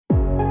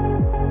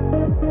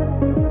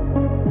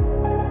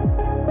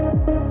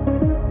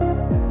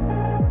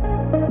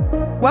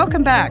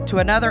Welcome back to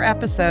another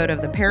episode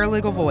of the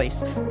Paralegal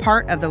Voice,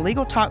 part of the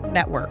Legal Talk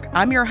Network.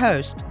 I'm your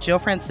host, Jill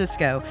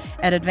Francisco,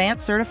 an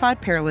advanced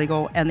certified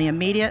paralegal and the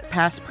immediate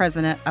past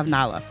president of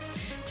NALA.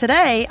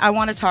 Today, I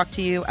want to talk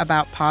to you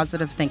about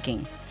positive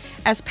thinking.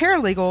 As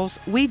paralegals,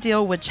 we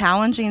deal with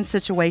challenging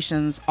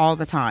situations all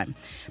the time,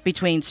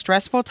 between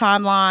stressful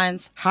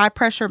timelines,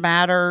 high-pressure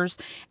matters,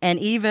 and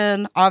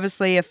even,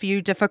 obviously, a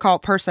few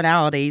difficult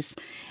personalities.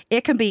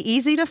 It can be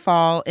easy to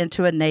fall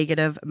into a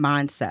negative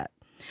mindset.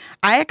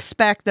 I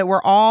expect that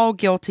we're all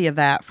guilty of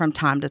that from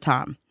time to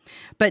time.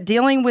 But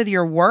dealing with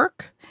your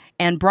work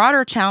and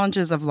broader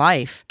challenges of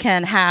life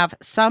can have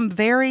some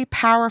very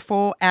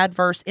powerful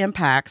adverse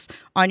impacts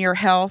on your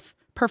health,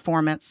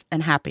 performance,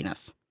 and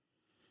happiness.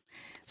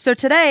 So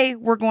today,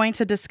 we're going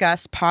to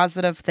discuss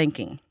positive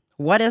thinking.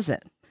 What is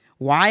it?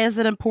 Why is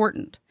it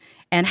important?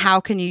 And how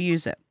can you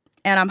use it?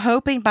 And I'm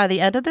hoping by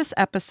the end of this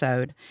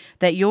episode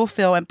that you'll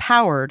feel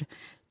empowered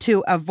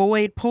to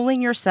avoid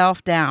pulling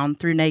yourself down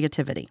through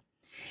negativity.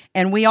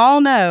 And we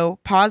all know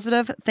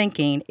positive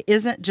thinking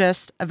isn't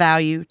just a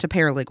value to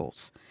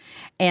paralegals.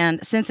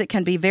 And since it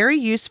can be very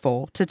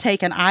useful to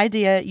take an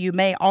idea you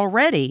may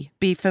already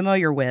be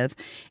familiar with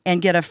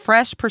and get a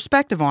fresh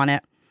perspective on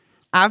it,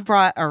 I've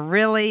brought a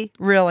really,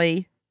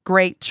 really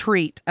great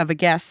treat of a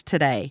guest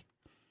today.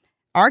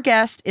 Our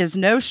guest is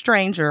no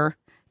stranger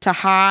to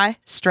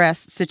high-stress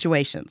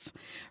situations.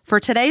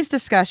 For today's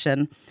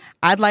discussion,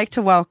 I'd like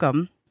to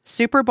welcome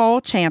Super Bowl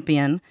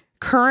champion,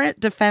 current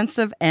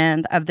defensive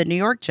end of the New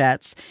York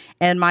Jets,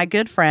 and my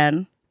good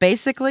friend,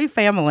 basically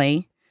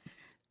family,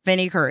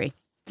 Vinny Curry.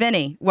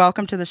 Vinny,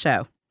 welcome to the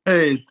show.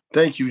 Hey,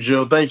 thank you,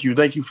 Jill. Thank you.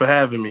 Thank you for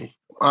having me.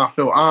 I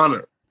feel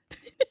honored.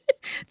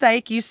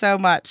 Thank you so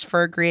much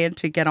for agreeing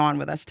to get on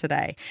with us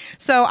today.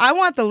 So I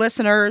want the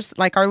listeners,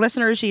 like our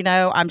listeners,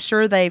 I'm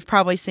sure they've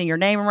probably seen your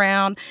name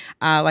around.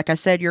 Like I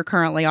said, you're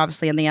currently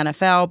obviously in the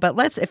NFL,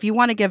 but if you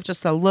want to give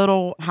just a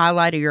little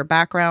highlight of your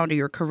background or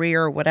your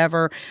career or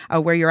whatever,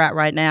 where you're at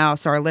right now,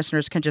 so our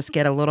listeners can just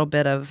get a little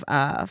bit of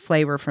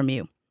flavor from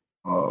you.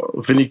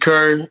 Vinny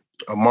Curry,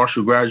 a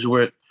Marshall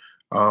graduate.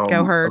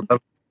 Go Herd.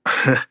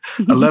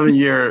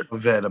 11-year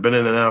vet. I've been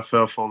in the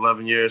NFL for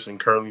 11 years and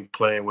currently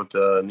playing with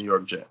the New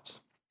York Jets.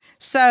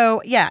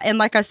 So, yeah, and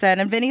like I said,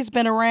 and Vinny's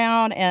been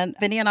around, and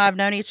Vinny and I have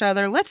known each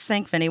other. Let's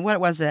think, Vinny, what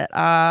was it?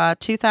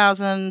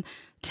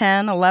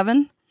 2010,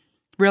 11?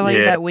 Really,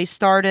 yeah. That we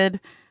started.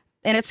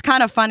 And it's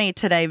kind of funny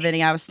today,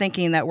 Vinny. I was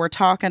thinking that we're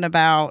talking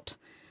about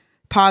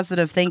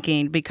positive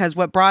thinking because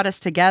what brought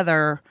us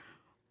together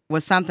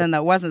was something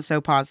that wasn't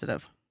so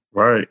positive.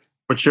 Right.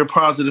 But your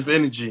positive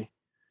energy.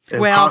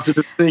 And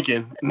positive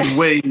thinking and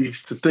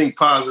ways to think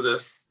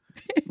positive,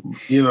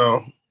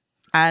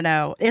 I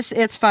know.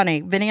 It's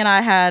funny. Vinny and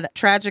I had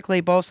tragically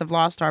both have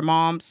lost our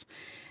moms.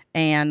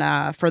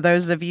 And for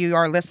those of you,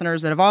 our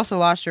listeners that have also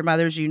lost your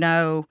mothers,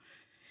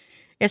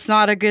 it's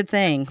not a good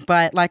thing.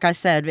 But like I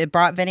said, it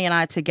brought Vinny and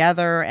I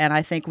together. And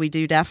I think we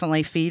do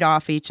definitely feed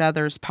off each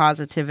other's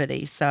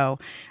positivity. So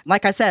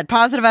like I said,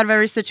 positive out of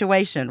every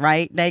situation,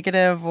 right?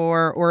 Negative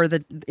or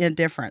the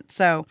indifferent.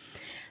 So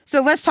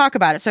let's talk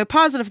about it. So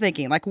positive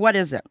thinking, like what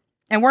is it?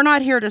 And we're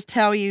not here to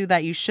tell you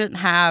that you shouldn't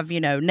have,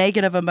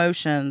 negative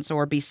emotions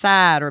or be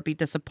sad or be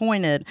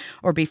disappointed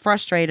or be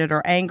frustrated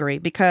or angry,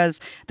 because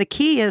the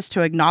key is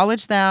to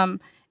acknowledge them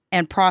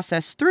and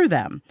process through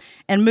them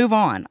and move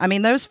on. I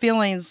mean, those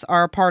feelings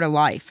are a part of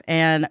life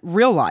and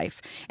real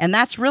life. And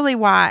that's really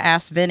why I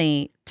asked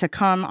Vinny to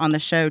come on the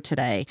show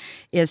today,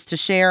 is to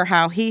share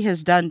how he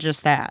has done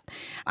just that.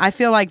 I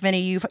feel like,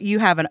 Vinny, you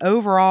have an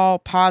overall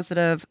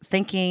positive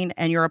thinking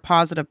and you're a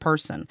positive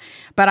person.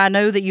 But I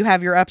know that you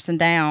have your ups and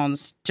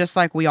downs just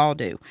like we all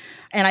do.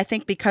 And I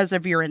think because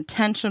of your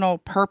intentional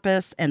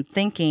purpose and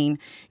thinking,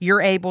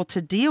 you're able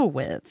to deal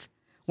with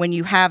when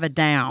you have a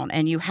down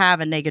and you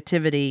have a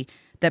negativity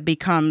that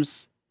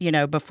becomes,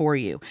 before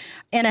you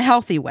in a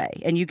healthy way,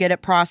 and you get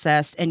it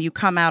processed and you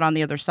come out on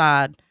the other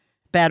side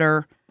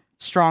better,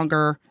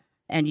 stronger,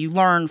 and you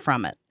learn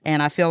from it.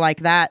 And I feel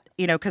like that,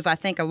 because I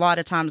think a lot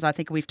of times,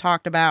 we've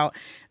talked about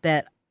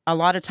that a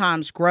lot of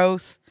times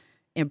growth,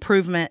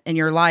 improvement in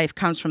your life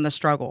comes from the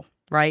struggle,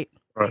 right?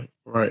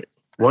 Right.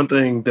 One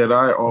thing that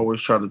I always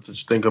try to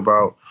just think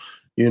about,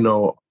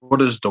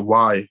 what is the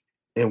why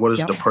and what is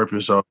the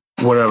purpose of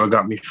whatever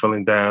got me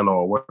feeling down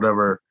or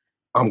whatever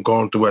I'm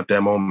going through at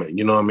that moment,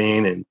 you know what I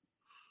mean? And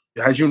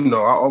as you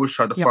know, I always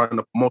try to find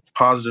the most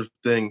positive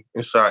thing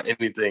inside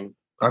anything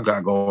I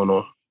got going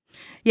on.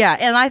 Yeah,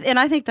 and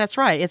I think that's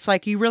right. It's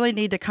like you really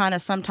need to kind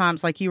of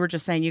sometimes, like you were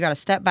just saying, you got to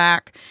step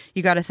back.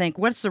 You got to think,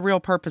 what's the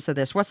real purpose of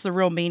this? What's the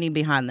real meaning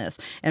behind this?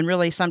 And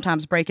really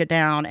sometimes break it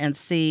down and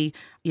see,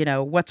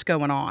 what's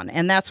going on.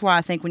 And that's why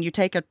I think when you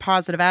take a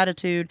positive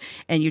attitude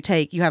and you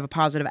have a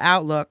positive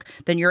outlook,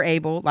 then you're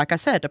able, like I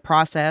said, to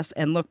process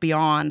and look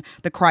beyond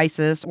the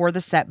crisis or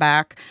the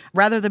setback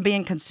rather than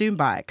being consumed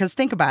by it. Because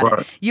think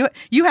about it.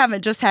 You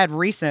haven't just had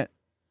recent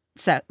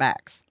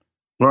setbacks.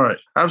 Right.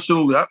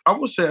 Absolutely. I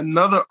would say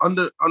another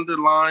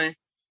underlying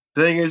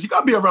thing is you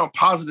got to be around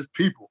positive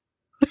people.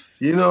 Thank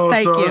you.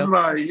 It's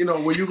like,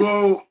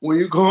 when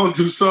you go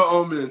into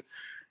something and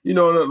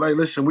like,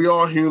 listen, we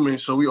all human,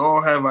 so we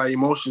all have our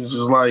emotions,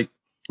 just like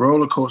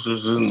roller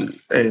coasters and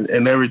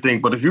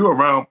everything. But if you're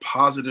around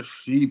positive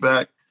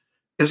feedback,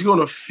 it's going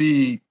to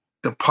feed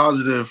the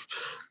positive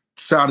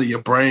side of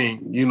your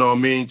brain, you know what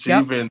I mean? To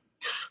even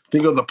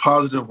think of the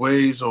positive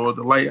ways or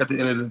the light at the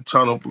end of the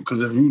tunnel.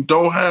 Because if you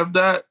don't have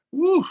that,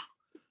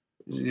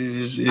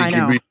 it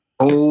can be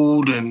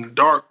cold and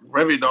dark,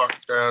 very dark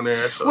down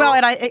there. So. Well,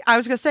 and I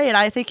was going to say, and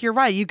I think you're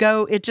right.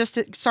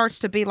 It starts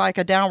to be like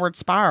a downward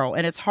spiral,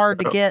 and it's hard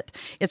to get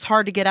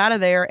out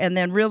of there. And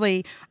then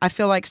really, I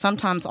feel like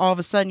sometimes all of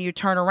a sudden you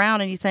turn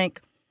around and you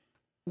think,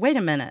 wait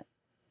a minute,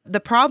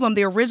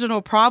 the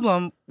original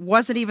problem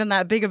wasn't even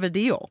that big of a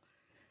deal.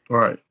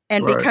 Right.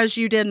 And because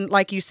you didn't,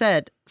 like you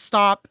said,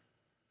 stop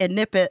and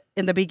nip it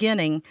in the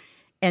beginning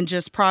and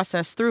just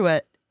process through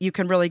it, you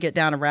can really get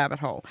down a rabbit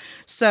hole.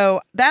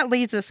 So that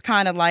leads us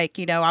kind of like,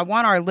 I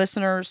want our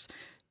listeners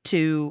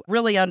to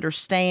really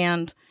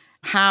understand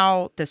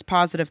how this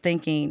positive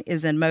thinking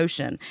is in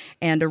motion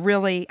and to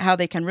really how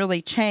they can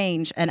really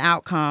change an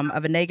outcome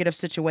of a negative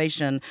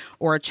situation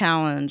or a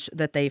challenge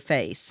that they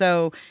face.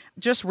 So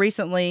just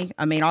recently,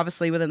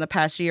 obviously within the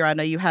past year, I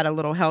know you had a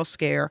little health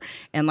scare.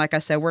 And like I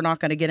said, we're not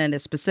going to get into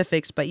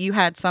specifics, but you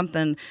had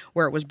something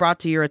where it was brought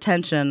to your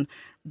attention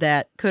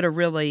that could have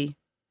really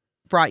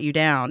brought you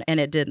down, and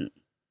it didn't.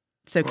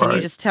 So can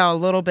you just tell a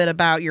little bit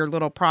about your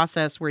little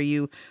process where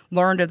you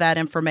learned of that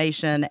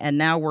information and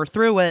now we're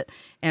through it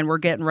and we're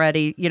getting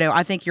ready?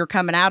 I think you're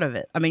coming out of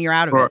it. You're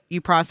out of it.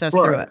 You processed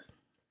through it.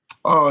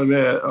 Oh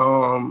man,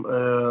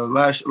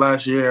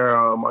 last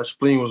year my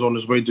spleen was on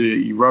its way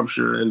to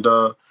rupture, and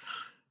I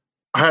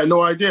had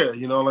no idea.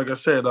 Like I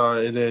said,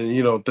 and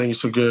then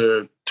things took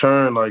a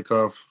turn. Like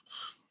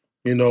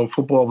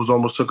football was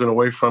almost taken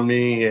away from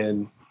me,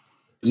 and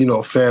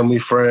family,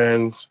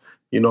 friends.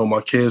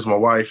 My kids, my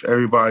wife,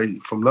 everybody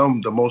from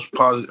them, the most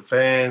positive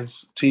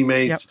fans,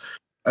 teammates,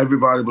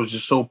 everybody was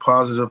just so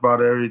positive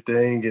about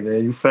everything. And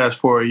then you fast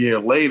forward a year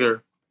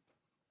later,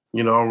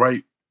 I'm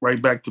right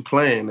back to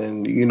playing.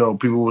 And,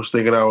 people was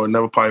thinking I would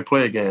never probably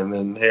play again.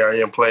 And here I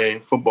am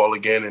playing football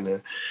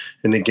again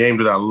in the game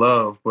that I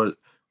love. But,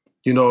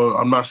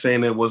 I'm not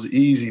saying it was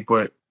easy,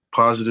 but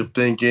positive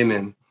thinking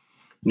and,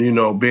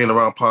 being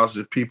around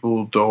positive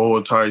people the whole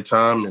entire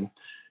time and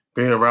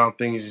being around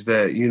things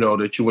that,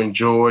 that you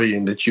enjoy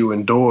and that you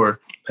endure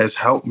has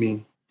helped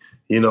me,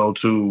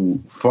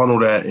 to funnel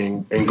that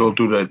and go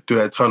through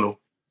that tunnel.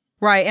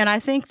 Right. And I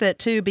think that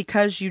too,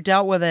 because you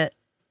dealt with it,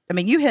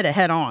 you hit it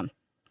head on,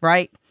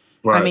 right?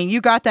 You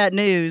got that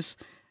news,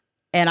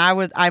 and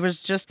I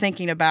was just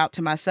thinking about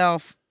to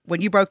myself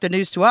when you broke the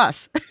news to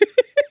us.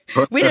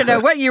 We didn't know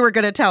what you were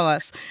going to tell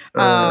us.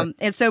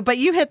 And so, but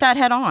you hit that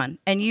head on,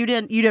 and you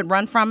didn't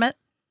run from it.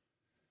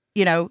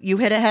 You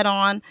hit it head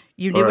on.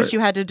 You knew what you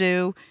had to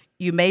do.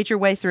 You made your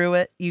way through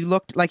it. You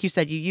looked, like you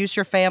said, you used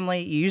your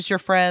family, you used your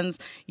friends,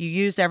 you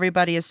used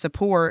everybody as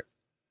support.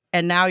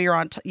 And now you're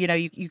on,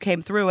 you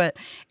came through it.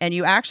 And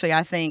you actually,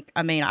 I think,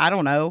 I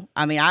don't know.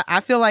 I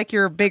feel like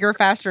you're bigger,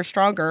 faster,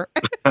 stronger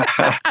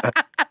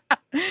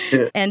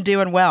and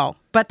doing well.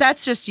 But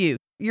that's just you.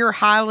 You're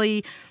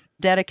highly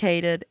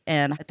dedicated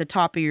and at the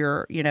top of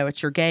your,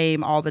 it's your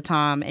game all the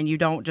time. And you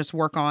don't just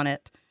work on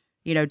it,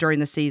 during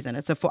the season.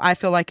 I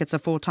feel like it's a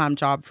full-time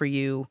job for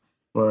you,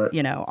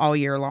 all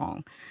year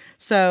long.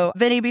 So,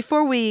 Vinny,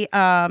 before we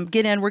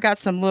get in, we got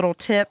some little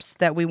tips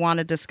that we want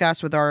to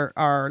discuss with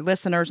our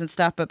listeners and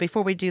stuff. But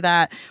before we do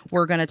that,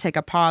 we're going to take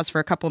a pause for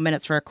a couple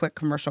minutes for a quick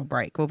commercial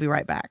break. We'll be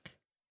right back.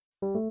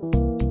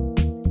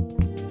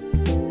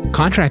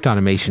 Contract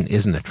automation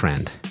isn't a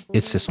trend.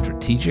 It's a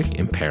strategic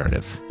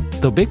imperative.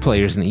 Though big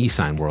players in the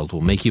e-sign world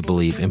will make you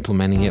believe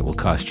implementing it will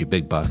cost you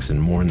big bucks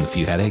and more than a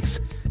few headaches,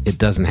 it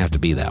doesn't have to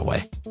be that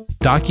way.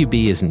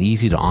 DocuBee is an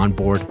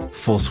easy-to-onboard,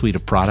 full suite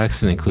of products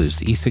that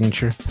includes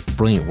e-signature,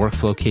 brilliant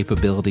workflow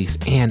capabilities,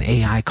 and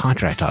AI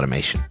contract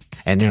automation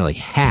at nearly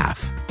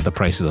half the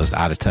price of those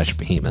out-of-touch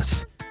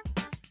behemoths.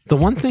 The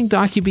one thing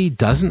DocuBee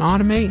doesn't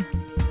automate?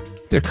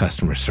 Their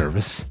customer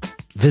service.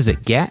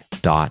 Visit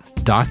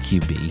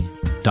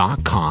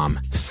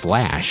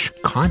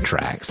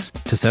get.docubee.com/contracts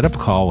to set up a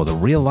call with a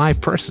real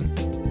live person.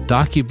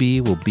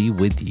 DocuBee will be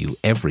with you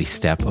every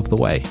step of the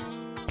way.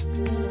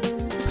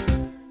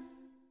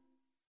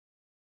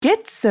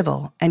 Get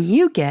Civil, and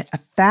you get a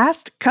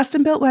fast,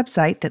 custom-built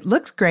website that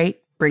looks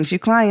great, brings you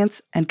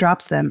clients, and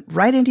drops them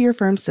right into your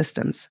firm's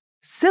systems.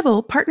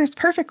 Civil partners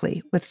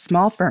perfectly with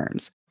small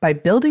firms by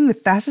building the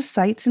fastest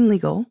sites in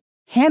legal,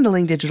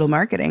 handling digital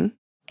marketing,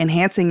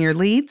 enhancing your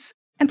leads,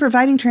 and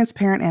providing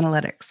transparent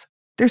analytics.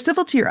 They're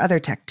civil to your other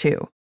tech,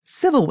 too.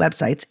 Civil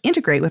websites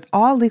integrate with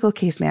all legal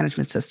case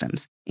management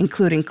systems,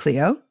 including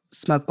Clio,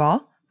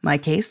 Smokeball,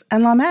 MyCase,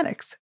 and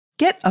Lawmatics.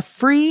 Get a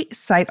free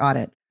site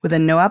audit with a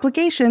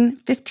no-obligation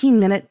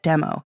 15-minute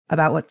demo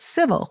about what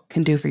Civil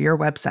can do for your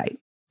website.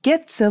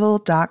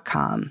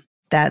 GetCivil.com.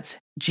 That's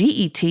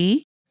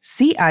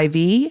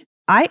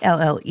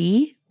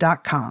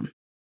GetCiville.com.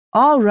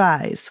 All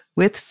rise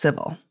with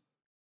Civil.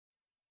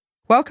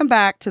 Welcome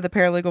back to the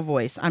Paralegal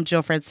Voice. I'm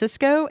Jill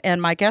Francisco,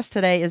 and my guest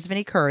today is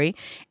Vinnie Curry,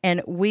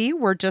 and we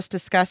were just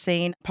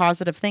discussing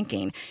positive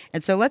thinking.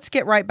 And so let's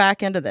get right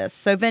back into this.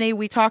 So, Vinnie,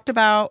 we talked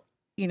about,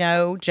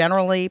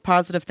 generally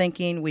positive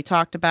thinking. We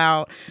talked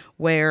about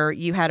where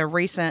you had a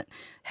recent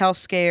health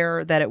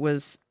scare, that it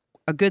was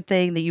a good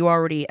thing that you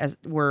already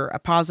were a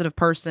positive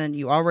person.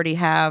 You already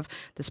have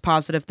this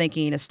positive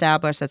thinking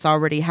established. That's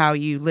already how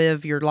you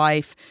live your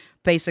life,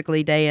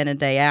 basically day in and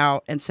day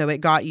out. And so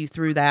it got you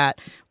through that,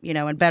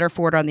 and better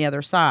for it on the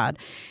other side.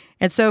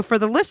 And so for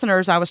the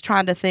listeners, I was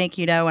trying to think,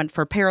 and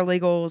for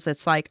paralegals,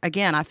 it's like,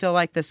 again, I feel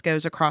like this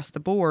goes across the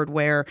board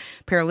where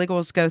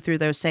paralegals go through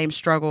those same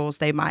struggles.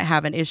 They might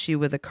have an issue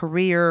with a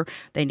career.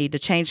 They need to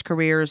change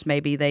careers.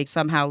 Maybe they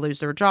somehow lose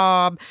their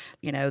job.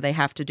 They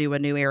have to do a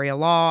new area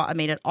law. I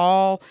mean, it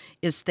all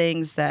is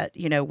things that,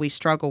 we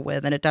struggle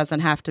with, and it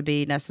doesn't have to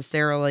be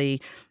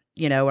necessarily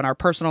in our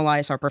personal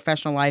life, our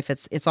professional life.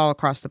 It's all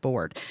across the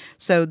board.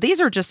 So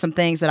these are just some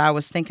things that I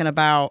was thinking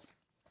about,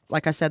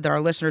 like I said, that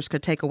our listeners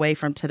could take away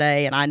from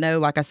today. And I know,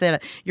 like I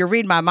said, you're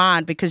reading my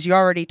mind because you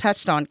already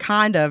touched on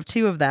kind of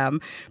two of them,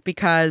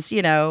 because,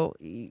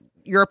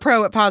 you're a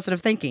pro at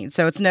positive thinking.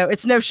 So it's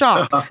no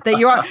shock that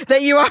you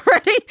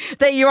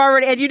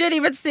already, and you didn't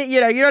even see, you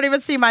don't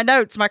even see my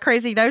notes, my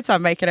crazy notes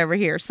I'm making over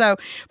here. So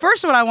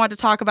first, what I want to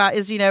talk about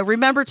is,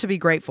 remember to be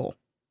grateful.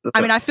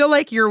 I mean, I feel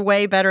like you're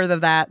way better than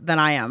that than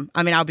I am.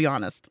 I mean, I'll be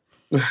honest.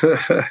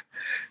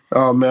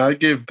 Oh man, I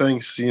give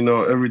thanks,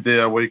 every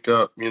day I wake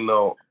up,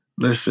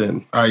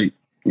 listen,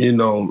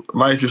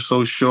 life is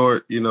so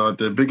short,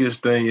 the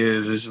biggest thing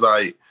is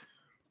like,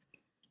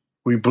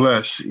 we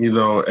bless,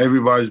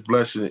 everybody's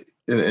blessed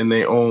in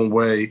their own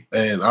way.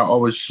 And I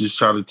always just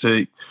try to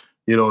take,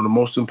 the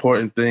most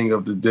important thing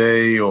of the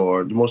day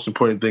or the most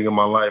important thing in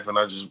my life. And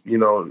I just,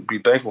 be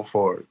thankful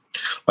for it.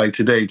 Like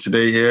today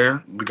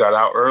here, we got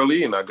out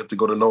early and I get to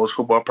go to Noah's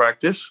football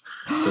practice.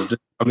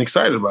 I'm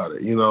excited about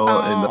it, and,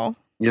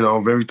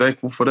 I'm very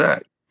thankful for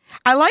that.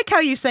 I like how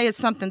you say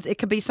it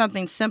could be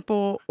something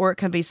simple or it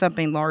can be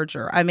something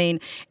larger. I mean,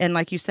 and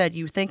like you said,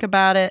 you think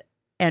about it,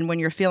 and when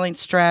you're feeling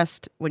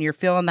stressed, when you're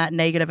feeling that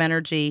negative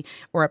energy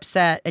or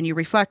upset, and you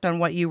reflect on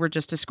what you were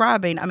just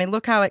describing, I mean,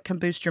 look how it can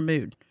boost your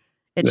mood.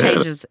 It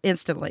changes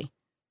instantly.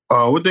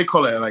 What they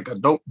call it, like a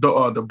dope,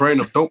 the brain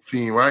of dope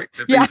fiend, right?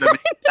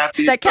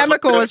 That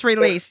chemical is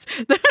released.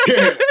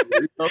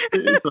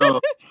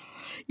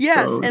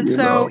 Yes,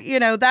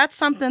 that's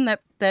something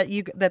that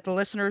the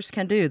listeners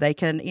can do. They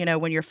can,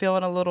 when you're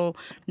feeling a little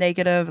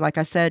negative, like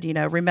I said,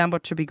 remember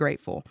to be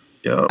grateful.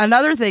 Yeah.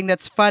 Another thing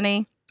that's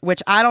funny,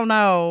 which I don't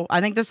know,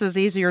 I think this is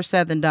easier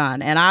said than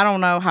done, and I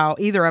don't know how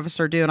either of us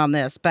are doing on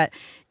this, but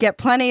get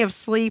plenty of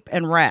sleep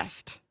and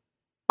rest.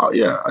 Oh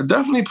yeah,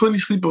 definitely plenty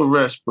of sleep and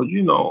rest. But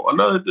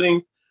another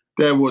thing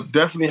that would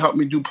definitely help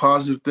me do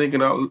positive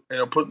thinking and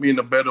it'll put me in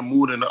a better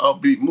mood and an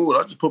upbeat mood,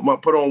 I just put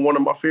on one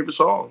of my favorite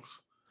songs.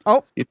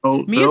 Oh,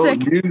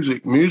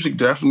 music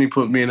definitely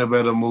put me in a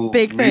better mood.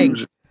 Big thing.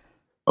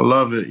 I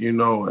love it,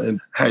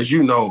 and as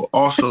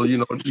also,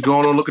 just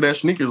going on looking at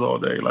sneakers all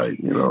day, like,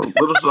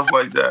 little stuff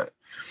like that.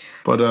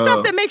 But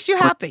stuff that makes you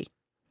happy.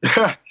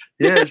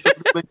 Yeah, stuff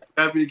that makes you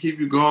happy to keep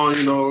you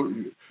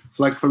going,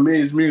 like for me,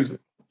 it's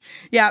music.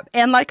 Yeah.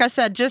 And like I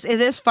said, it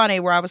is funny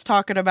where I was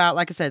talking about,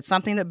 like I said,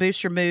 something that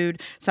boosts your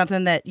mood,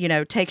 something that,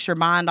 takes your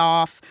mind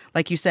off,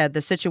 like you said,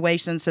 the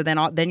situation. So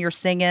then you're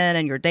singing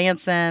and you're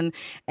dancing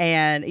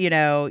and,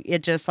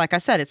 it just, like I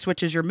said, it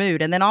switches your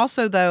mood. And then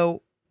also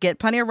though, get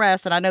plenty of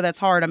rest. And I know that's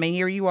hard. I mean,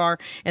 here you are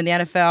in the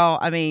NFL.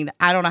 I mean,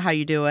 I don't know how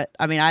you do it.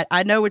 I mean,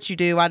 I know what you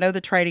do. I know the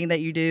training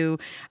that you do.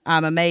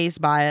 I'm amazed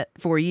by it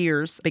for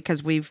years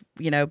because we've,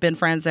 been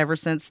friends ever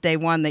since day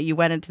one that you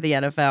went into the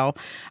NFL.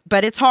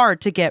 But it's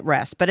hard to get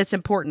rest. But it's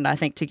important, I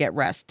think, to get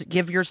rest.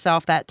 Give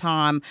yourself that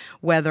time,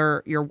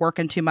 whether you're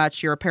working too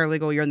much, you're a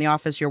paralegal, you're in the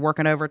office, you're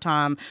working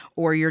overtime,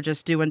 or you're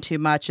just doing too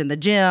much in the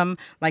gym,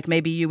 like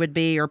maybe you would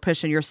be, or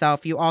pushing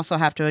yourself. You also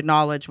have to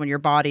acknowledge when your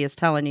body is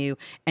telling you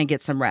and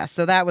get some rest.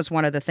 So that was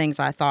one of the things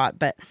I thought.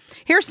 But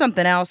here's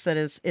something else that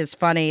is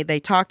funny.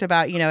 They talked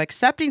about,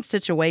 accepting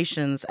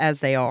situations as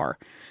they are.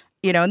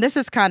 And this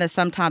is kind of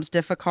sometimes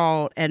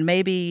difficult, and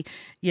maybe,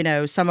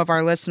 some of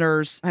our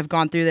listeners have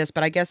gone through this,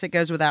 but I guess it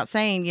goes without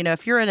saying,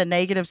 if you're in a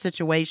negative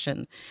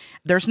situation,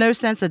 there's no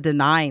sense of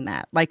denying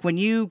that. Like when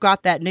you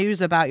got that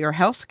news about your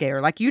health scare,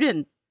 like you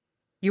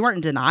weren't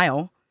in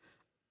denial.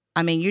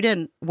 I mean, you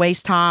didn't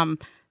waste time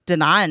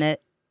denying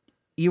it.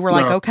 You were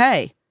like,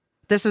 okay,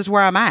 this is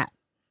where I'm at,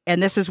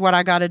 and this is what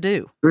I got to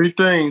do. Three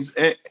things.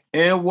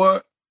 And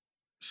what?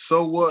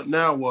 So what?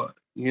 Now what?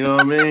 You know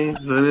what I mean?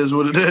 So it is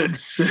what it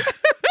is.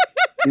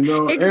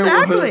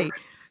 Exactly.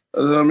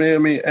 And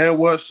what? And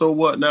what? So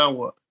what? Now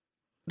what?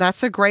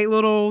 That's a great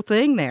little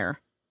thing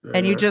there.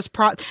 And you just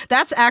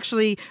that's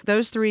actually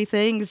those three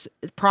things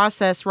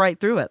process right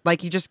through it.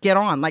 Like you just get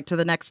on like to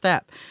the next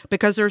step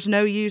because there's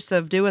no use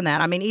of doing that.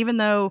 I mean, even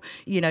though,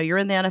 you're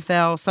in the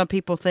NFL, some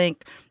people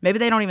think maybe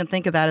they don't even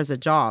think of that as a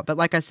job. But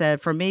like I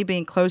said, for me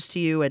being close to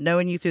you and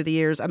knowing you through the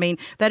years, I mean,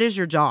 that is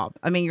your job.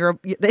 I mean, you're,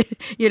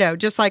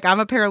 just like I'm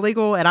a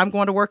paralegal and I'm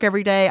going to work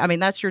every day. I mean,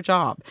 that's your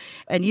job.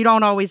 And you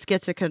don't always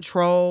get to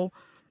control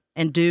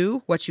and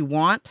do what you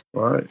want.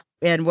 Right.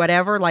 And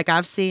whatever, like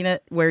I've seen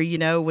it where,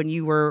 when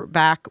you were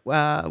back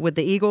with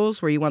the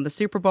Eagles, where you won the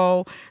Super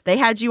Bowl, they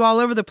had you all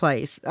over the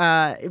place.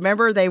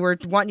 Remember, they were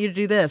wanting you to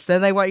do this,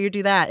 then they want you to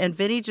do that. And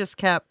Vinny just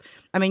kept,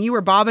 you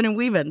were bobbing and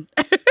weaving.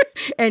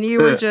 And you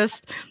were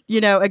just,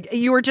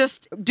 you were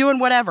just doing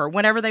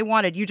whenever they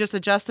wanted. You just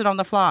adjusted on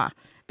the fly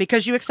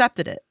because you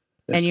accepted it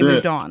and you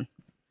moved on.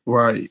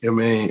 Right. I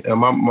mean, and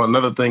my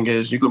another thing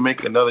is you could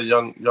make another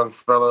young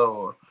fella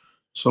or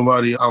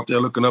somebody out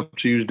there looking up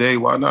to you's day.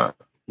 Why not?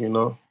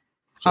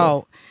 So.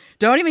 Oh,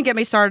 don't even get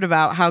me started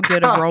about how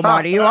good of a role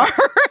model you are.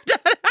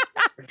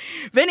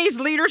 Vinny's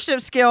leadership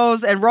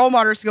skills and role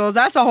model skills,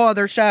 that's a whole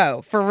other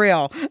show, for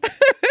real.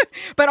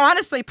 But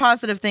honestly,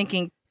 positive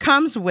thinking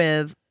comes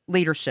with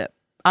leadership.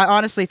 I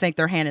honestly think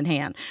they're hand in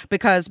hand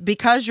because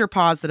you're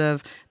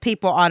positive,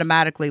 people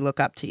automatically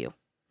look up to you.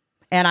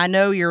 And I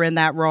know you're in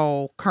that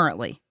role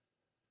currently,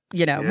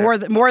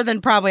 more than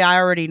probably I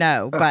already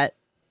know, but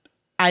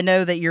I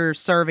know that you're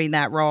serving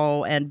that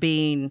role and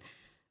being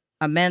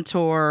a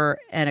mentor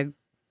and a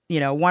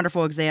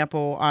wonderful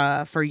example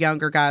for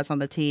younger guys on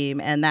the team.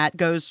 And that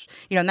goes,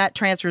 and that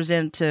transfers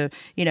into,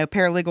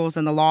 paralegals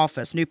in the law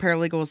office, new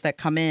paralegals that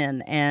come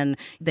in and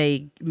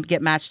they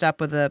get matched up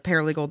with a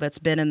paralegal that's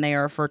been in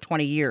there for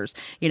 20 years.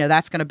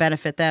 That's going to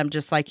benefit them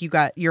just like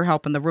you're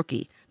helping the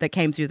rookie that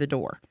came through the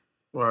door.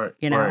 Right.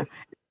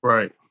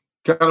 Right.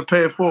 Got to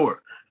pay it forward.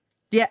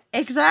 Yeah,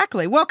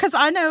 exactly. Well, because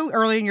I know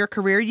early in your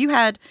career, you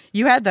had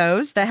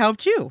those that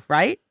helped you,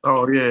 right?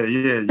 Oh, yeah.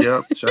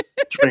 Yep.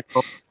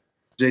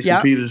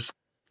 Jason Peters.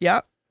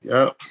 Yep.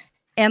 Yep.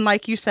 And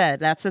like you said,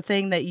 that's the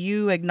thing that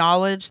you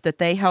acknowledge that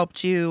they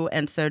helped you.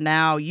 And so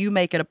now you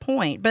make it a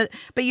point, but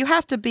you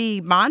have to be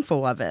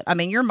mindful of it. I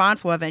mean, you're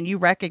mindful of it and you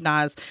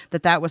recognize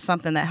that was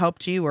something that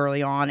helped you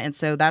early on. And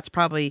so that's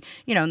probably,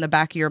 in the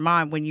back of your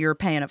mind when you're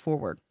paying it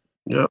forward.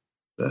 Yep.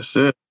 That's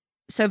it.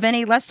 So,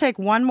 Vinny, let's take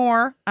one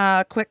more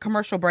quick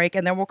commercial break,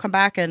 and then we'll come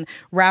back and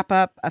wrap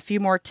up a few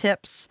more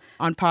tips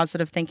on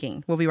positive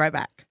thinking. We'll be right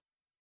back.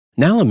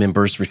 NALA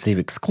members receive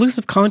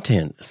exclusive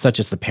content, such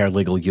as the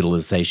Paralegal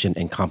Utilization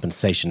and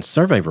Compensation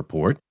Survey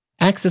Report,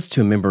 access to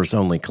a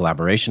members-only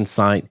collaboration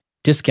site,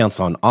 discounts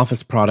on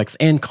office products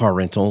and car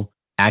rental,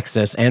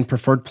 access and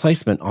preferred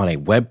placement on a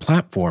web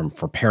platform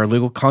for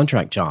paralegal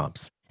contract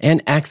jobs,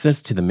 and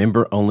access to the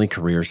member-only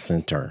Career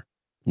Center.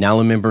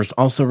 NALA members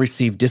also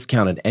receive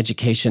discounted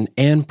education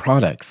and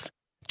products.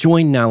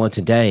 Join NALA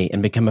today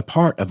and become a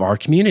part of our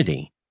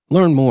community.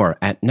 Learn more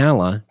at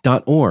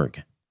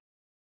nala.org.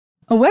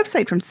 A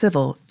website from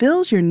Civil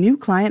fills your new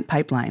client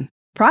pipeline.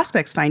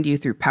 Prospects find you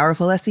through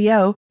powerful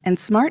SEO, and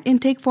smart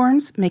intake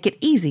forms make it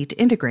easy to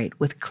integrate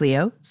with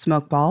Clio,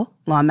 Smokeball,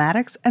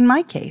 Lawmatics, and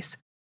MyCase.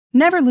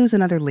 Never lose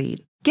another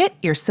lead. Get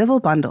your Civil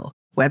bundle: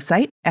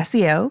 website,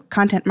 SEO,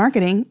 content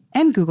marketing,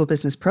 and Google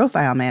Business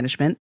Profile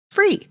Management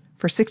free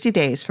for 60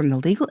 days from the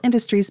legal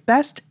industry's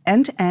best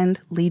end-to-end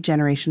lead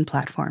generation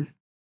platform.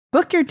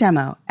 Book your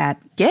demo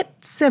at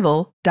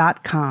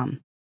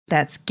getcivil.com.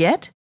 That's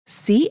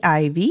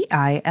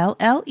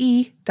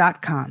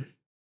GetCiville.com.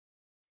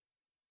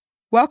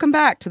 Welcome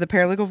back to the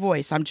Paralegal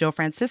Voice. I'm Jill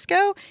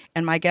Francisco,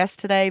 and my guest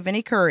today,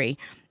 Vinny Curry.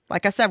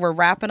 Like I said, we're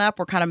wrapping up.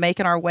 We're kind of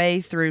making our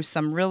way through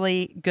some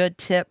really good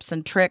tips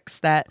and tricks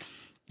that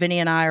Vinny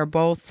and I are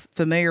both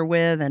familiar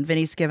with, and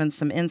Vinny's given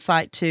some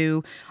insight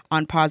to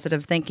on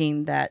positive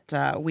thinking that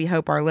we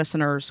hope our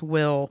listeners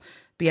will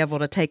be able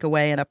to take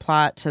away and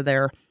apply it to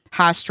their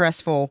high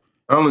stressful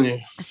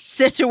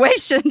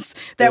situations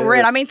that we're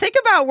in. I mean, think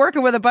about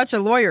working with a bunch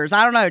of lawyers.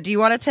 I don't know. Do you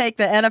want to take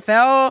the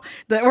NFL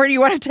or do you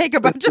want to take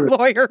a bunch of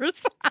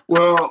lawyers?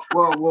 Well,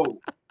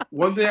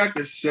 one thing I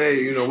could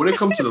say, when it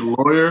comes to the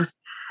lawyer,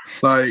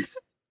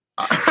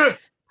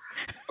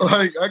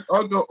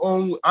 I'll go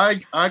on.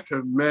 I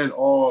commend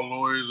all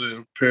lawyers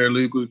and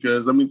paralegals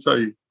because let me tell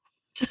you,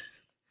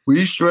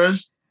 we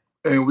stressed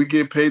and we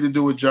get paid to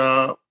do a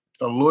job.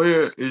 A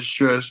lawyer is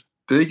stressed;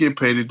 they get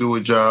paid to do a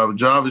job. A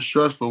job is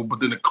stressful, but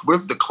then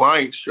what if the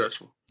client's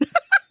stressful?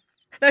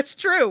 That's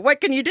true.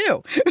 What can you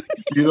do?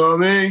 You know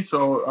what I mean?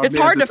 So it's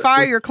hard to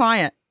fire your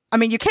client. I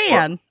mean, you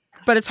can,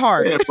 but it's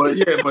hard. But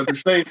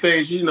the same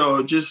things,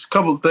 just a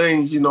couple of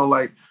things,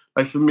 like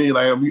for me,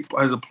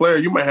 as a player,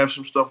 you might have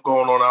some stuff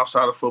going on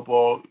outside of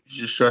football.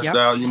 You're stressed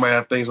out. You might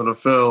have things on the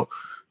field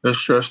that's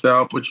stressed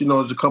out. But,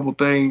 there's a couple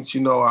things,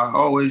 I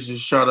always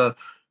just try to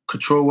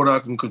control what I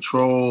can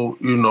control.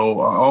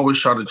 I always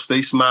try to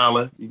stay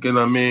smiling. You get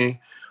what I mean?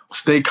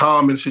 Stay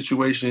calm in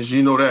situations.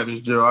 You know that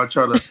is Jill. I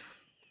try to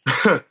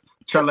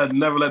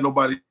never let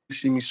nobody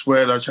see me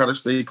sweat. I try to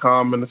stay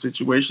calm in the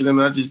situation.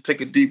 And I just take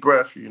a deep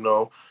breath, And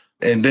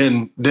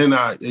then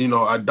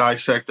I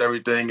dissect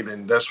everything. And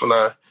then that's when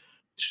I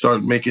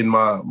start making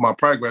my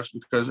progress,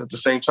 because at the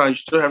same time, you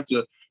still have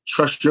to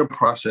trust your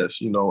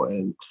process,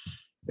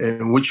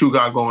 and what you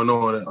got going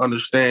on, and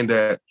understand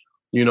that,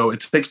 it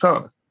takes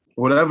time.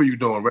 Whatever you're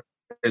doing, right?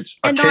 It's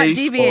a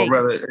case, or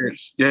rather,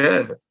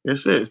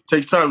 it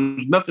takes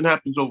time. Nothing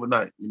happens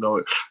overnight.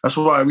 That's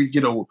why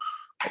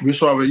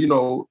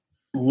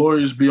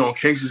lawyers be on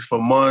cases for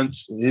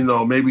months,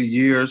 maybe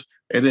years,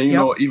 and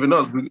then even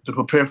us to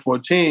prepare for a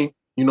team.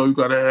 You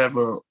got to have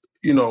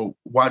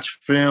watch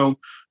film.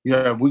 You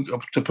have a week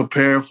to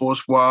prepare for a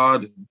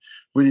squad and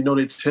really know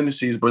their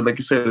tendencies. But like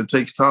you said, it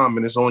takes time,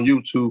 and it's on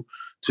you to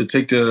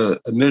take the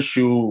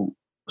initial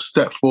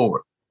step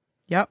forward.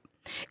 Yep.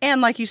 And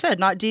like you said,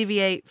 not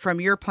deviate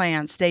from your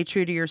plan, stay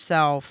true to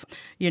yourself,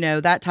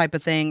 that type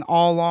of thing,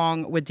 all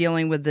along with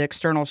dealing with the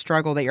external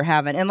struggle that you're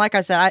having. And like I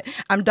said,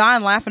 I'm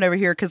dying laughing over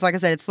here because, like I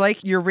said, it's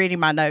like you're reading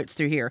my notes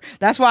through here.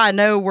 That's why I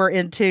know we're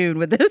in tune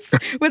with this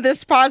with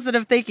this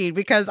positive thinking,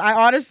 because I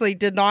honestly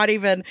did not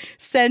even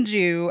send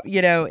you,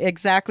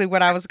 exactly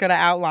what I was going to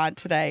outline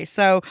today.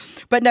 So,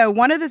 but no,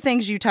 one of the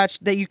things you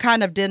touched that you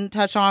kind of didn't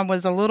touch on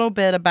was a little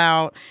bit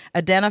about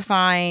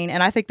identifying,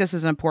 and I think this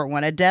is an important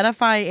one,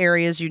 identify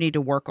areas you need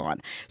to work on.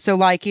 So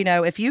like,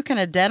 if you can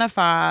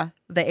identify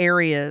the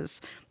areas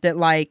that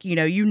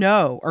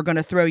are going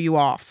to throw you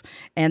off,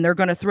 and they're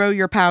going to throw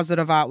your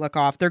positive outlook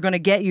off, they're going to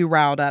get you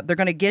riled up, they're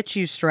going to get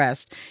you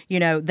stressed,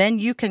 then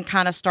you can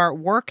kind of start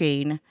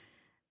working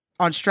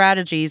on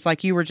strategies,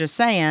 like you were just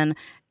saying,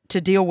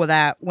 to deal with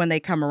that when they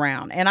come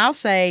around. And I'll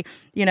say,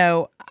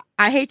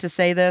 I hate to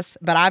say this,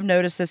 but I've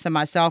noticed this in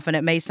myself, and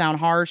it may sound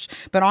harsh,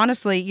 but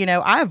honestly,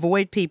 I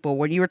avoid people.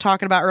 When you were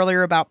talking about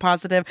earlier about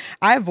positive,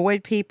 I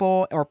avoid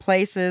people or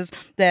places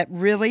that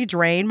really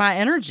drain my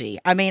energy.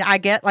 I mean,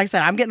 like I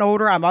said, I'm getting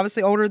older. I'm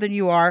obviously older than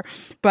you are,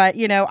 but,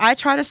 I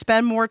try to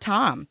spend more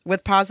time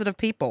with positive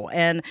people.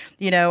 And,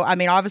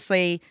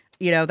 obviously,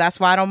 that's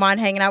why I don't mind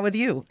hanging out with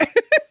you.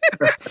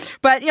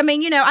 But,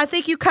 I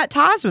think you cut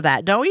ties with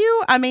that, don't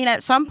you?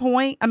 At some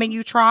point,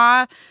 you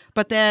try,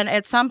 but then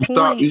at some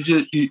point...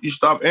 You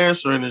stop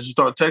answering and you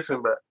start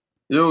texting back.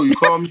 Yo, you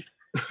call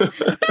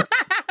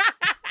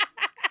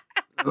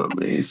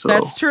me? So...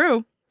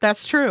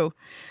 That's true.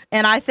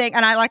 And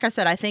like I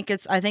said, I think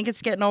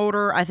it's getting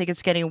older. I think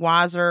it's getting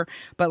wiser.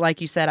 But like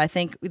you said, I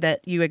think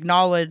that you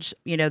acknowledge,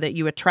 that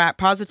you attract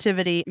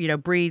positivity,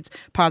 breeds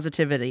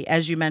positivity,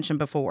 as you mentioned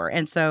before.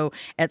 And so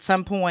at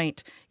some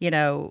point,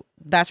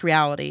 that's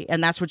reality.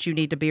 And that's what you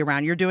need to be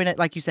around. You're doing it,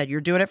 like you said,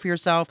 you're doing it for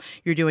yourself.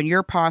 You're doing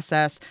your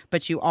process,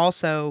 but you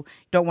also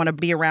don't want to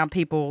be around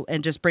people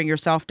and just bring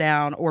yourself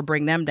down or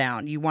bring them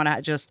down. You want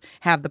to just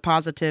have the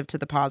positive to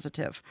the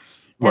positive.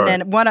 And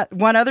then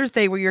one other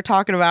thing where you were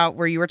talking about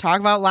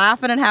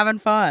laughing and having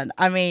fun.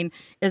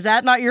 Is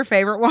that not your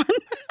favorite one?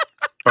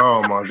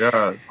 Oh my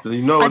God!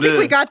 I think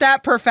we got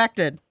that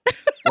perfected.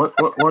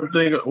 One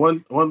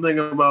thing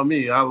about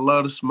me, I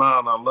love to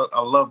smile and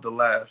I love to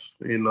laugh.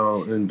 And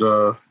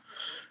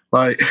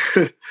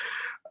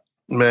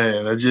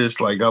man, I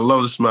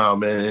love to smile,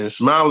 man. And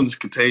smiling is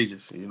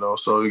contagious.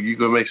 So you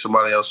can make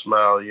somebody else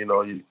smile.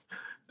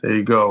 There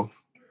you go.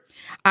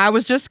 I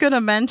was just going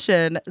to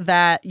mention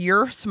that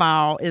your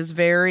smile is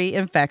very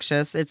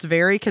infectious. It's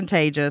very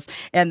contagious.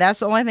 And that's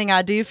the only thing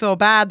I do feel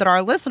bad that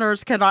our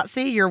listeners cannot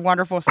see your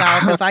wonderful smile,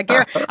 because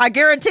I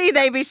guarantee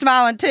they be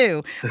smiling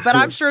too. But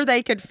I'm sure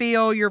they could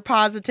feel your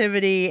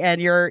positivity and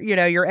your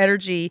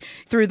energy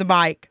through the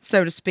mic,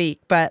 so to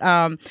speak. But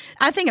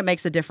I think it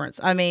makes a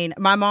difference.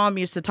 My mom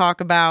used to talk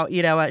about,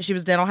 she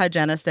was a dental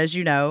hygienist, as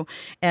you know,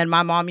 and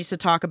my mom used to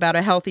talk about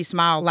a healthy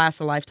smile lasts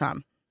a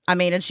lifetime.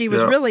 And she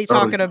was really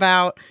talking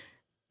about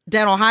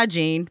dental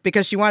hygiene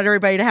because she wanted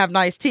everybody to have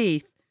nice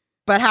teeth.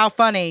 But how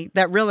funny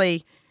that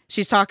really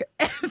she's talking.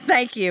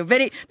 Thank you.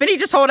 Vinny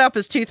just hold up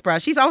his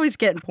toothbrush. He's always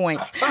getting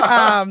points.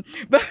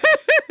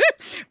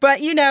 But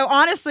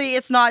honestly,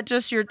 it's not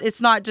just your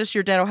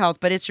dental health,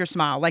 but it's your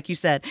smile. Like you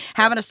said,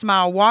 having a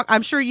smile.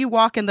 I'm sure you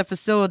walk in the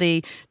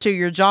facility to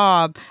your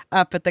job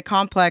up at the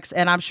complex,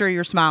 and I'm sure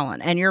you're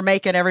smiling and you're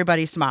making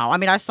everybody smile.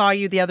 I saw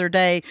you the other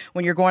day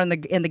when you're going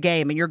in the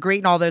game and you're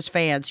greeting all those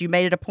fans. You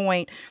made it a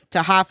point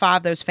to high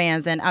five those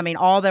fans, and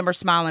all of them are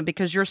smiling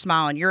because you're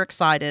smiling. You're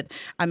excited.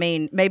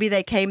 Maybe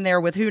they came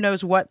there with who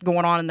knows what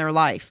going on in their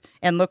life,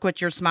 and look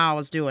what your smile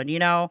is doing.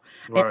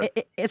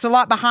 Right. It's a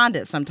lot behind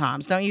it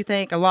sometimes, don't you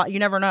think? A lot. You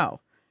never know.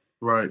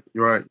 Right.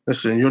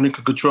 Listen, you only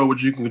can control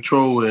what you can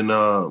control, and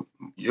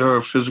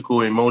your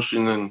physical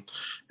emotion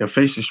and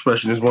face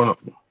expression is one of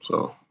them.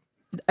 So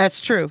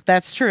that's true.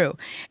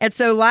 And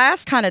so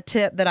last kind of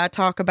tip that I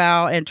talk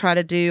about and try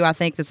to do, I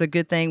think that's a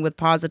good thing with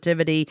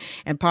positivity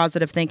and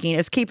positive thinking,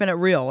 is keeping it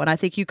real. And I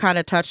think you kind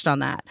of touched on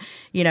that.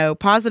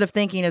 Positive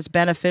thinking is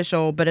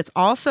beneficial, but it's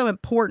also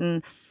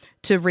important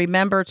to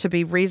remember to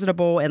be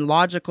reasonable and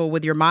logical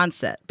with your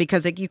mindset,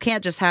 because you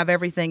can't just have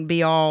everything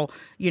be all,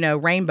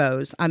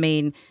 rainbows.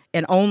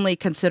 And only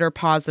consider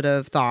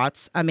positive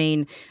thoughts.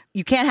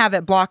 You can't have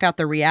it block out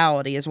the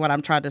reality is what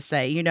I'm trying to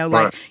say.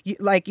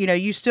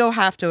 You still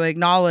have to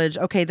acknowledge,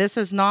 okay, this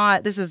is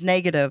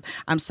negative.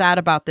 I'm sad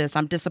about this.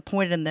 I'm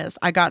disappointed in this.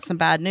 I got some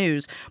bad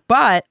news.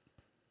 But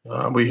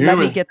We human. Let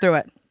me get through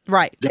it.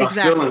 Right.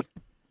 Exactly.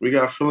 We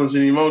got feelings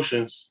and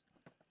emotions.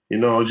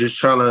 Just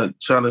trying to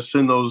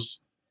send those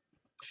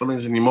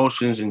feelings and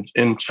emotions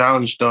and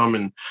challenge them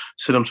and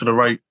send them to the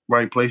right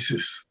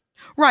places.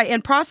 Right,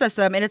 and process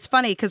them. And it's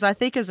funny because I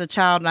think as a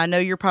child, and I know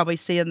you're probably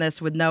seeing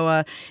this with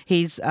Noah,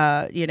 he's,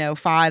 5,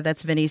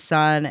 that's Vinny's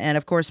son. And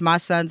of course, my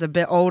son's a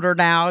bit older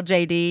now,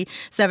 JD,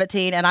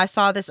 17. And I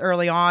saw this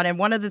early on. And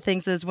one of the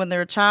things is when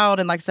they're a child,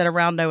 and like I said,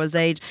 around Noah's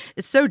age,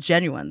 it's so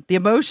genuine. The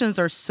emotions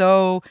are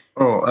so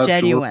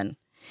genuine.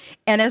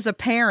 And as a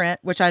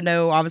parent, which I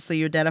know obviously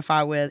you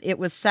identify with, it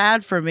was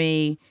sad for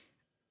me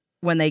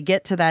when they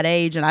get to that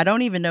age, and I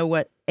don't even know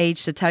what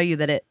age to tell you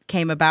that it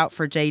came about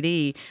for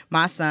JD,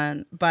 my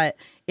son, but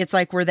it's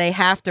like where they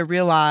have to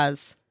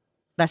realize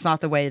that's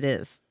not the way it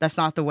is. That's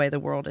not the way the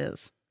world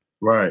is.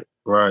 Right.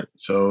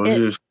 So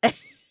it's just...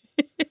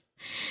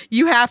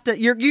 You have to,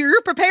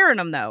 you're preparing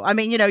them though. I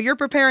mean, you're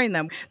preparing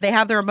them. They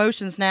have their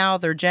emotions now,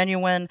 they're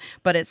genuine,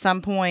 but at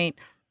some point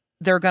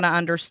they're going to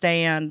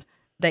understand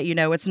that,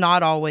 it's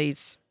not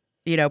always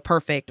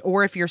perfect.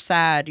 Or if you're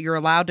sad, you're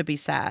allowed to be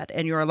sad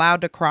and you're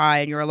allowed to cry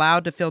and you're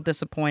allowed to feel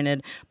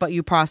disappointed, but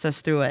you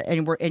process through it.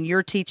 And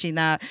you're teaching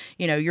that,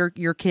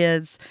 your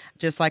kids,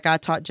 just like I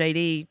taught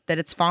JD, that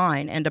it's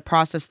fine and to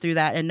process through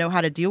that and know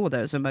how to deal with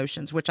those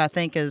emotions, which I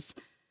think is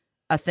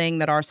a thing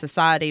that our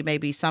society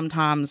maybe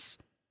sometimes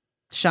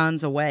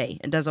shuns away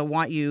and doesn't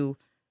want you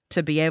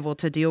to be able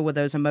to deal with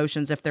those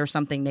emotions if there's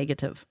something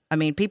negative. I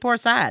mean, people are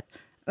sad.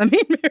 I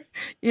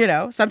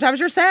mean, sometimes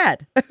you're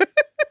sad.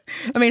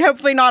 I mean,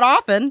 hopefully not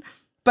often,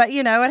 but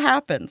it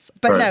happens.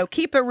 But no,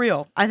 keep it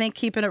real. I think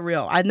keeping it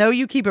real. I know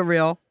you keep it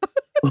real.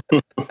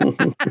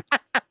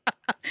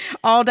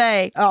 all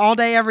day,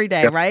 every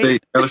day,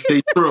 right? Gotta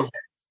stay true.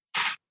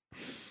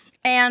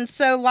 And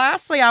so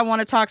lastly, I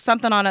want to talk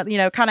something on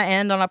kind of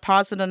end on a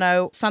positive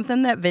note.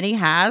 Something that Vinny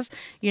has,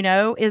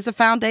 is a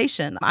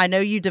foundation. I know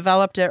you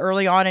developed it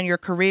early on in your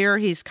career.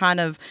 He's kind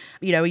of,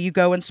 you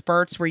go in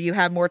spurts where you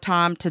have more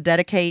time to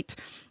dedicate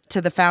to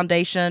the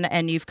foundation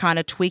and you've kind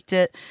of tweaked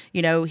it.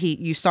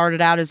 You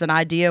started out as an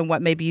idea and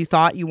what maybe you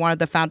thought you wanted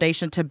the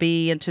foundation to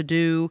be and to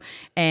do.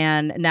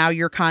 And now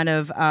you're kind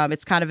of,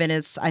 it's kind of in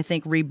its, I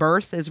think,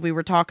 rebirth as we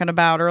were talking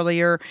about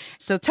earlier.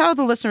 So tell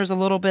the listeners a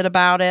little bit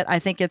about it. I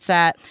think it's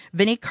at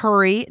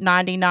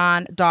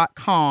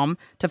VinnyCurry99.com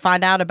to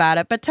find out about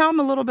it. But tell them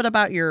a little bit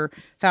about your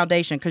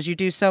foundation because you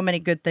do so many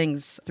good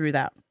things through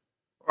that.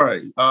 All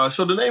right.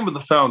 So the name of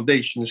the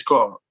foundation is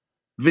called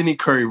Vinny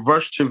Curry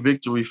Rush to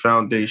Victory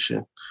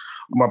Foundation.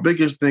 My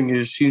biggest thing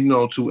is,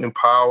 to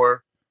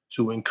empower,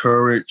 to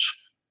encourage,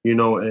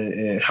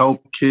 and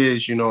help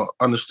kids,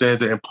 understand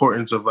the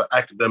importance of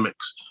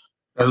academics.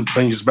 That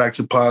brings us back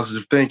to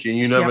positive thinking.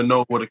 You never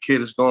know what a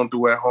kid is going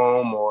through at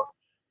home or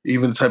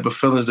even the type of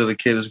feelings that a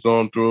kid is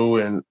going through.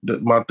 And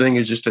my thing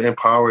is just to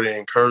empower and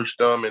encourage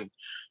them and,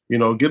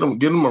 get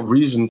them a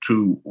reason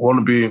to want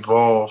to be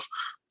involved,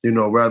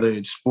 rather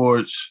in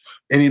sports,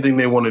 anything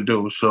they want to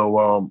do.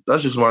 So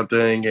that's just my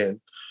thing. And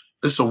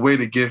it's a way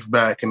to give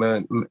back. And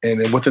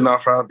within our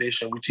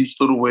foundation, we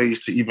teach little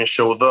ways to even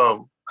show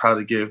them how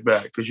to give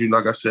back. Because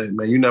like I said,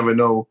 man, you never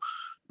know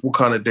what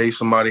kind of day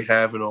somebody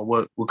having or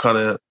what kind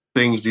of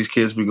things these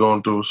kids be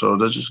going through. So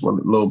that's just a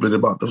little bit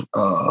about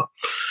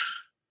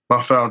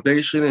my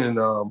foundation. And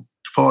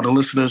for all the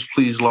listeners,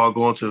 please log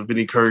on to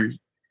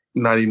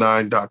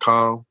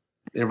VinnyCurry99.com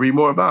and read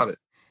more about it.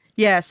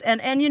 Yes.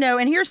 And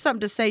here's something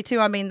to say too.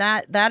 I mean,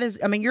 that is,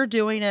 you're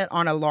doing it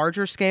on a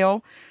larger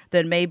scale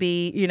than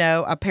maybe,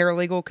 a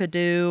paralegal could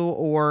do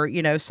or,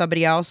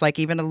 somebody else, like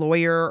even a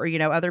lawyer or,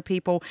 other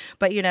people.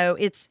 But,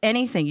 it's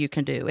anything you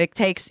can do. It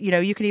takes,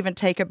 you can even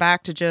take it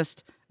back to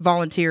just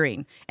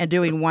volunteering and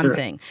doing one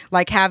thing,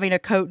 like having a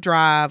coat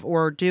drive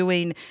or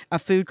doing a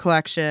food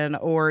collection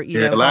or,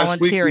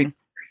 volunteering.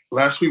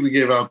 Last week we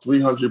gave out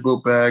 300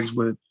 book bags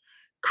with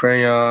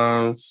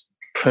crayons,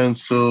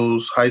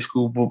 pencils, high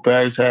school book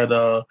bags, had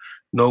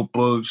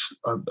notebooks,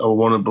 I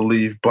want to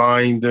believe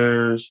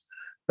binders.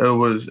 It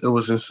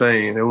was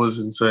insane. It was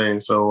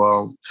insane.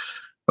 So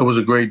it was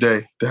a great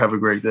day to have a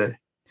great day.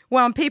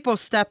 Well, and people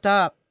stepped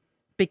up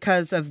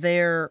because of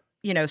their,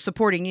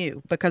 supporting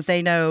you because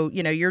they know,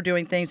 you're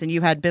doing things and you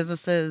had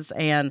businesses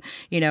and,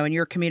 in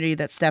your community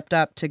that stepped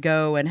up to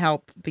go and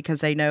help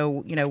because they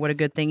know, what a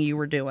good thing you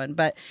were doing.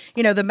 But,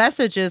 the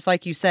message is,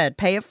 like you said,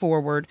 pay it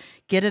forward,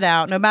 get it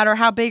out, no matter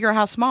how big or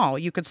how small.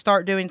 You could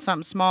start doing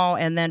something small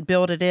and then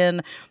build it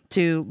in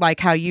to like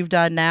how you've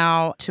done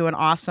now to an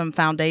awesome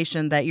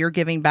foundation that you're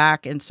giving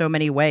back in so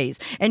many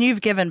ways. And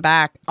you've given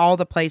back all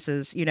the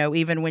places,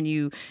 even when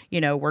you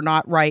were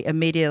not right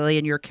immediately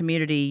in your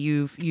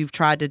community, you've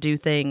tried to do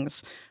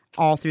things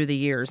all through the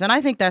years. And I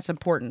think that's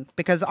important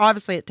because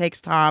obviously it takes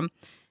time.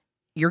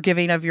 You're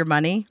giving of your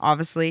money.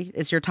 Obviously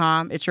it's your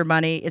time, it's your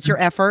money, it's your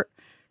effort.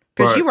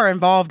 Because you were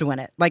involved in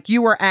it. Like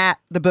you were at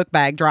the book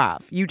bag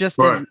drive. You just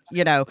didn't,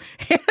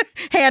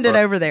 handed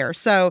over there.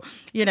 So,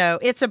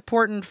 it's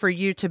important for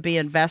you to be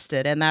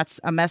invested. And that's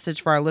a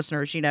message for our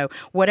listeners,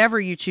 whatever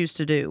you choose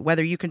to do,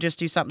 whether you can just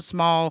do something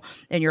small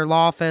in your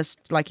law office,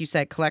 like you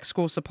said, collect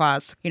school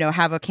supplies,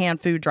 have a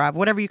canned food drive,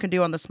 whatever you can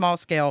do on the small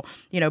scale,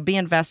 be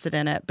invested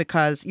in it,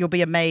 because you'll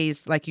be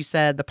amazed, like you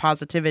said, the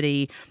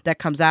positivity that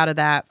comes out of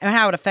that and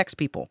how it affects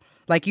people.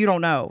 Like, you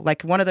don't know,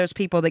 like one of those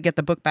people that get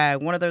the book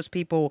bag, one of those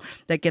people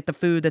that get the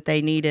food that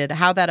they needed,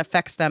 how that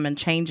affects them and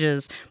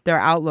changes their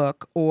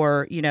outlook,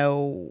 or,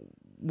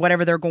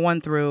 whatever they're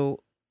going through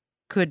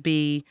could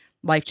be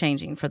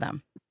life-changing for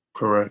them.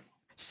 Correct.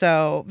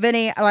 So,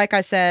 Vinny, like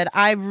I said,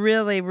 I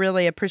really,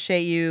 really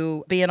appreciate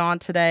you being on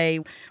today.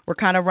 We're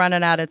kind of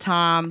running out of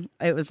time.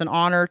 It was an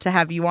honor to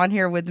have you on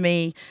here with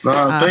me.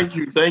 Thank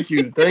you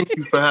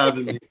for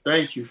having me.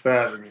 Thank you for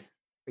having me.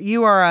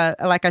 You are,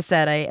 like I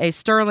said, a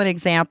sterling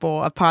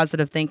example of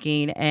positive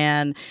thinking,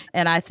 and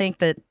I think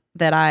that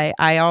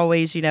I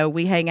always,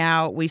 we hang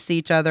out, we see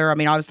each other. I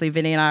mean, obviously,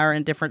 Vinny and I are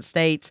in different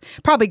states.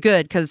 Probably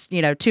good, because,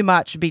 too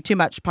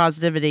much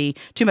positivity,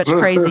 too much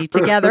crazy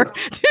together.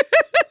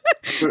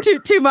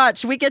 Too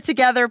much. We get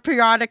together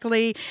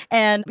periodically,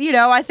 and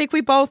I think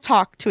we both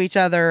talk to each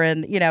other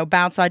and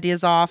bounce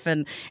ideas off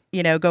and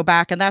go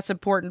back, and that's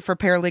important for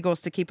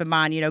paralegals to keep in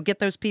mind. Get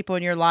those people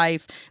in your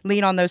life,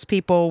 lean on those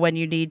people when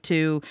you need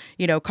to,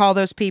 call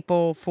those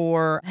people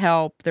for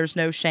help. There's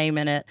no shame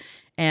in it,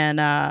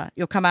 and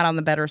you'll come out on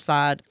the better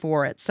side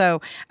for it.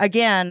 So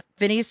again,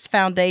 Vinny's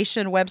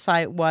foundation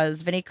website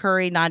was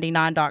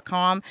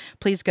vinnycurry99.com.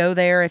 Please go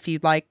there if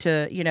you'd like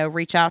to,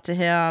 reach out to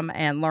him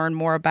and learn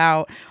more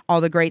about all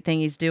the great thing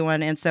he's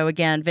doing. And so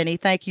again, Vinny,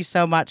 thank you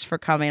so much for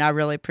coming. I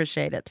really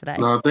appreciate it today.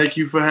 No, thank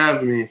you for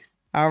having me.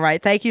 All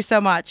right. Thank you so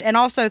much. And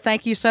also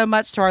thank you so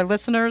much to our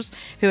listeners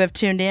who have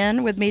tuned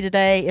in with me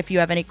today. If you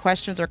have any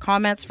questions or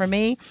comments for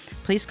me,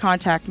 please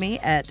contact me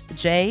at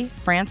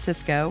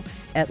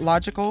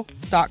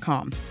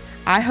jfrancisco@logical.com.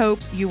 I hope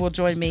you will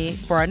join me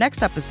for our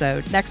next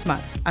episode next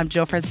month. I'm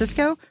Jill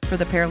Francisco for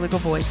the Paralegal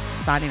Voice,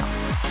 signing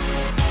off.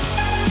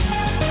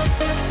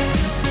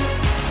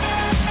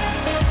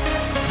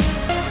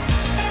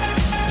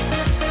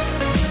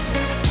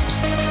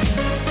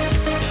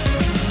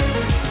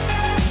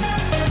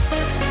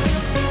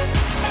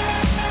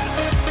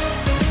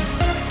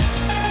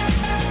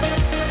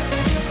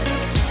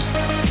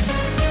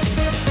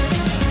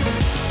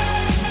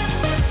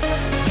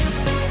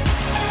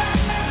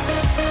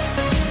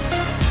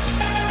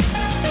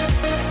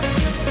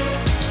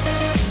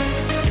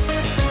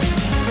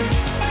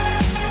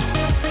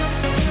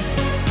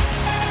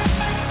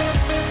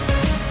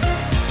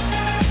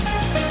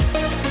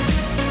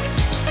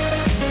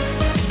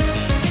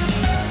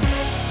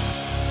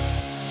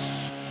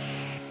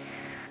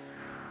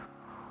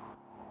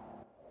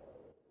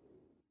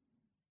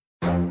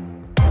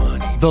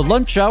 The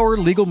Lunch Hour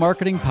Legal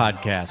Marketing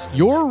Podcast,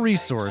 your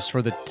resource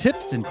for the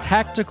tips and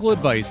tactical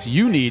advice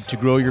you need to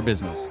grow your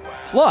business.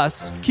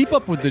 Plus, keep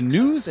up with the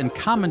news and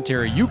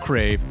commentary you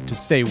crave to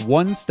stay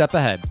one step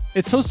ahead.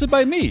 It's hosted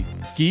by me,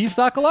 Guy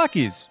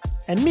Sakalakis.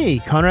 And me,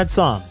 Conrad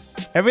Som.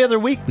 Every other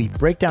week, we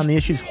break down the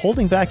issues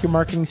holding back your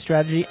marketing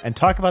strategy and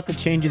talk about the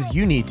changes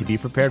you need to be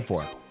prepared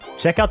for.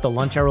 Check out the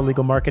Lunch Hour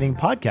Legal Marketing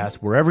Podcast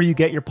wherever you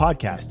get your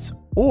podcasts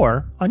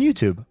or on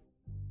YouTube.